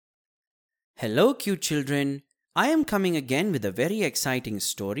Hello, cute children. I am coming again with a very exciting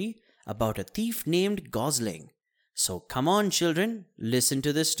story about a thief named Gosling. So come on, children, listen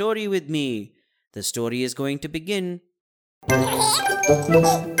to the story with me. The story is going to begin.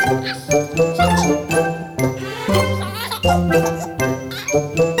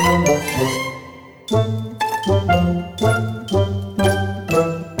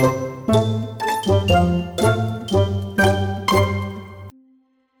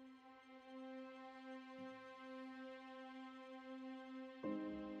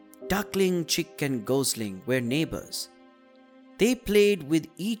 Duckling, Chick, and Gosling were neighbors. They played with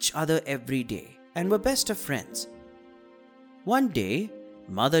each other every day and were best of friends. One day,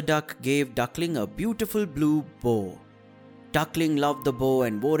 Mother Duck gave Duckling a beautiful blue bow. Duckling loved the bow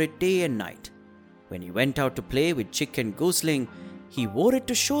and wore it day and night. When he went out to play with Chick and Gosling, he wore it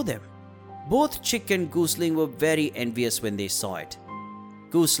to show them. Both Chick and Gosling were very envious when they saw it.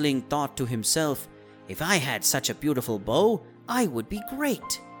 Gosling thought to himself, "If I had such a beautiful bow, I would be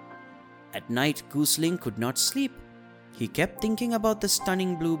great." At night, Gosling could not sleep. He kept thinking about the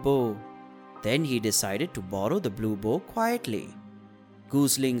stunning blue bow. Then he decided to borrow the blue bow quietly.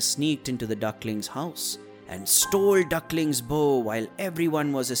 Gosling sneaked into the duckling's house and stole Duckling's bow while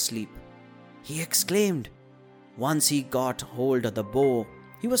everyone was asleep. He exclaimed. Once he got hold of the bow,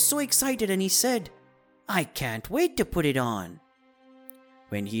 he was so excited and he said, "I can't wait to put it on."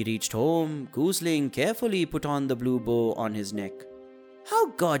 When he reached home, Gosling carefully put on the blue bow on his neck. "How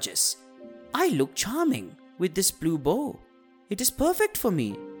gorgeous! I look charming with this blue bow. It is perfect for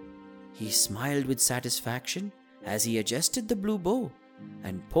me." He smiled with satisfaction as he adjusted the blue bow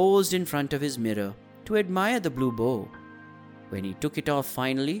and posed in front of his mirror to admire the blue bow. When he took it off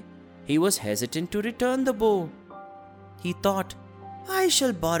finally, he was hesitant to return the bow. He thought, "I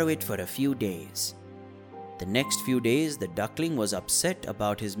shall borrow it for a few days." The next few days, the duckling was upset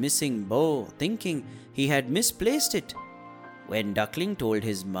about his missing bow, thinking he had misplaced it. When Duckling told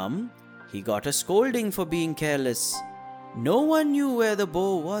his mum, he got a scolding for being careless. No one knew where the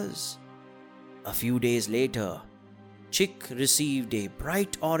bow was. A few days later, Chick received a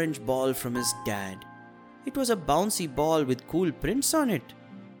bright orange ball from his dad. It was a bouncy ball with cool prints on it.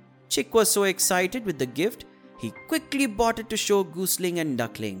 Chick was so excited with the gift, he quickly bought it to show Gosling and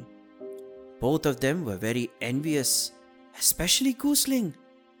Duckling. Both of them were very envious, especially Gosling.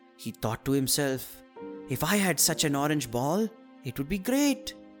 He thought to himself, "If I had such an orange ball, it would be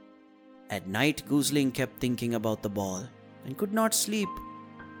great." At night, Gosling kept thinking about the ball and could not sleep.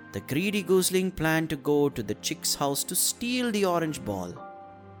 The greedy Gosling planned to go to the Chick's house to steal the orange ball.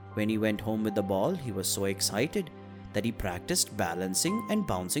 When he went home with the ball, he was so excited that he practiced balancing and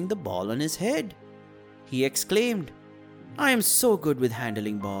bouncing the ball on his head. He exclaimed, "I am so good with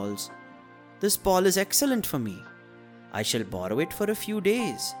handling balls. This ball is excellent for me. I shall borrow it for a few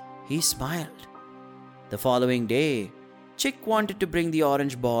days." He smiled. The following day, Chick wanted to bring the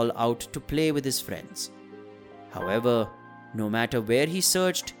orange ball out to play with his friends. However, no matter where he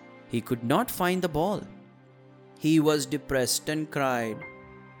searched, he could not find the ball. He was depressed and cried.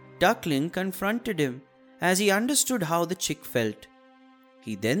 Duckling confronted him as he understood how the Chick felt.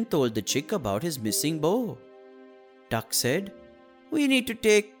 He then told the Chick about his missing bow. Duck said, "We need to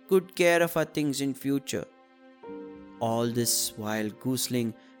take good care of our things in future." All this while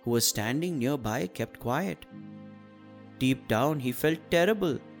Gosling, who was standing nearby, kept quiet. Deep down, he felt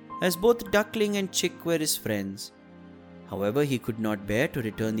terrible, as both Duckling and Chick were his friends. However, he could not bear to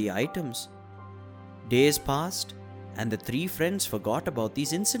return the items. Days passed, and the three friends forgot about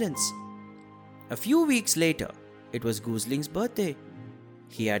these incidents. A few weeks later, it was Gosling's birthday.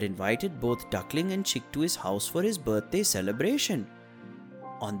 He had invited both Duckling and Chick to his house for his birthday celebration.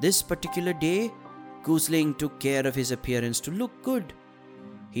 On this particular day, Gosling took care of his appearance to look good.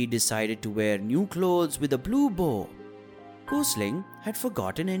 He decided to wear new clothes with a blue bow. Gosling had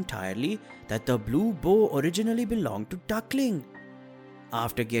forgotten entirely that the blue bow originally belonged to Duckling.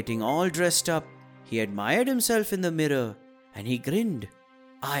 After getting all dressed up, he admired himself in the mirror and he grinned.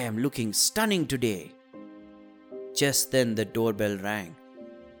 "I am looking stunning today." Just then the doorbell rang.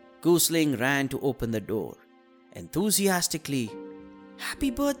 Gosling ran to open the door. Enthusiastically,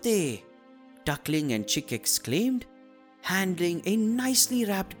 "Happy birthday!" Duckling and Chick exclaimed, handing a nicely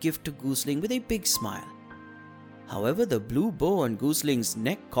wrapped gift to Gosling with a big smile. However, the blue bow on Gosling's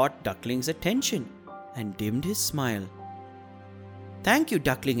neck caught Duckling's attention and dimmed his smile. "Thank you,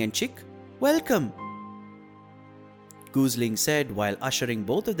 Duckling and Chick. Welcome," Gosling said while ushering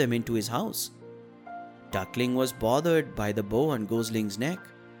both of them into his house. Duckling was bothered by the bow on Gosling's neck.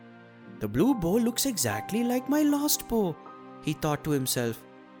 "The blue bow looks exactly like my lost bow," he thought to himself.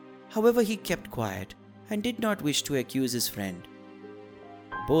 However, he kept quiet and did not wish to accuse his friend.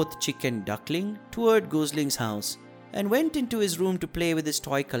 Both Chick and Duckling toured Gosling's house and went into his room to play with his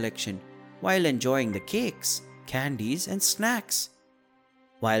toy collection while enjoying the cakes, candies, and snacks.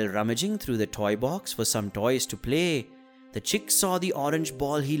 While rummaging through the toy box for some toys to play, the Chick saw the orange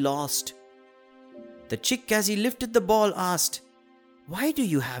ball he lost. The Chick, as he lifted the ball, asked, "Why do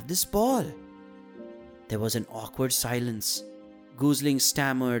you have this ball?" There was an awkward silence. Gosling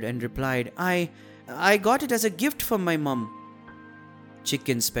stammered and replied, I got it as a gift from my mum." Chick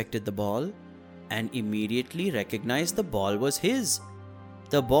inspected the ball and immediately recognized the ball was his.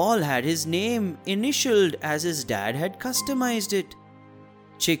 The ball had his name initialed as his dad had customized it.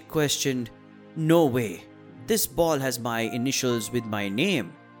 Chick questioned, "No way. This ball has my initials with my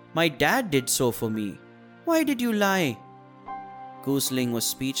name. My dad did so for me. Why did you lie?" Gosling was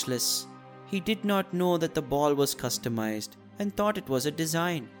speechless. He did not know that the ball was customized and thought it was a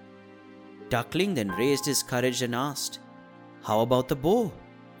design. Duckling then raised his courage and asked, "How about the bow?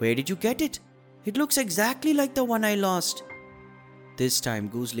 Where did you get it? It looks exactly like the one I lost." This time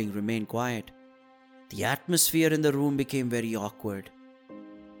Gosling remained quiet. The atmosphere in the room became very awkward.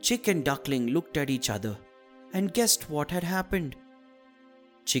 Chick and Duckling looked at each other and guessed what had happened.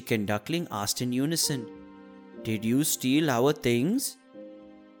 Chick and Duckling asked in unison, "Did you steal our things?"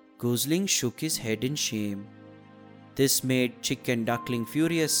 Gosling shook his head in shame. This made Chick and Duckling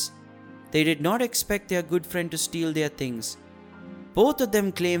furious. They did not expect their good friend to steal their things. Both of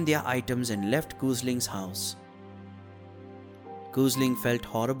them claimed their items and left Gosling's house. Gosling felt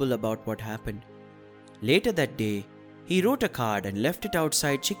horrible about what happened. Later that day, he wrote a card and left it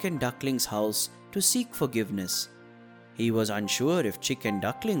outside Chick and Duckling's house to seek forgiveness. He was unsure if Chick and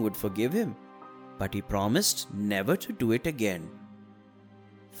Duckling would forgive him, but he promised never to do it again.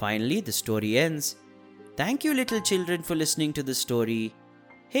 Finally, the story ends. Thank you, little children, for listening to the story.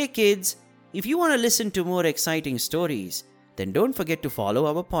 Hey kids, if you want to listen to more exciting stories, then don't forget to follow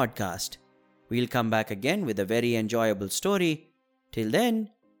our podcast. We'll come back again with a very enjoyable story. Till then,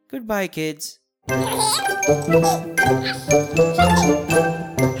 goodbye kids.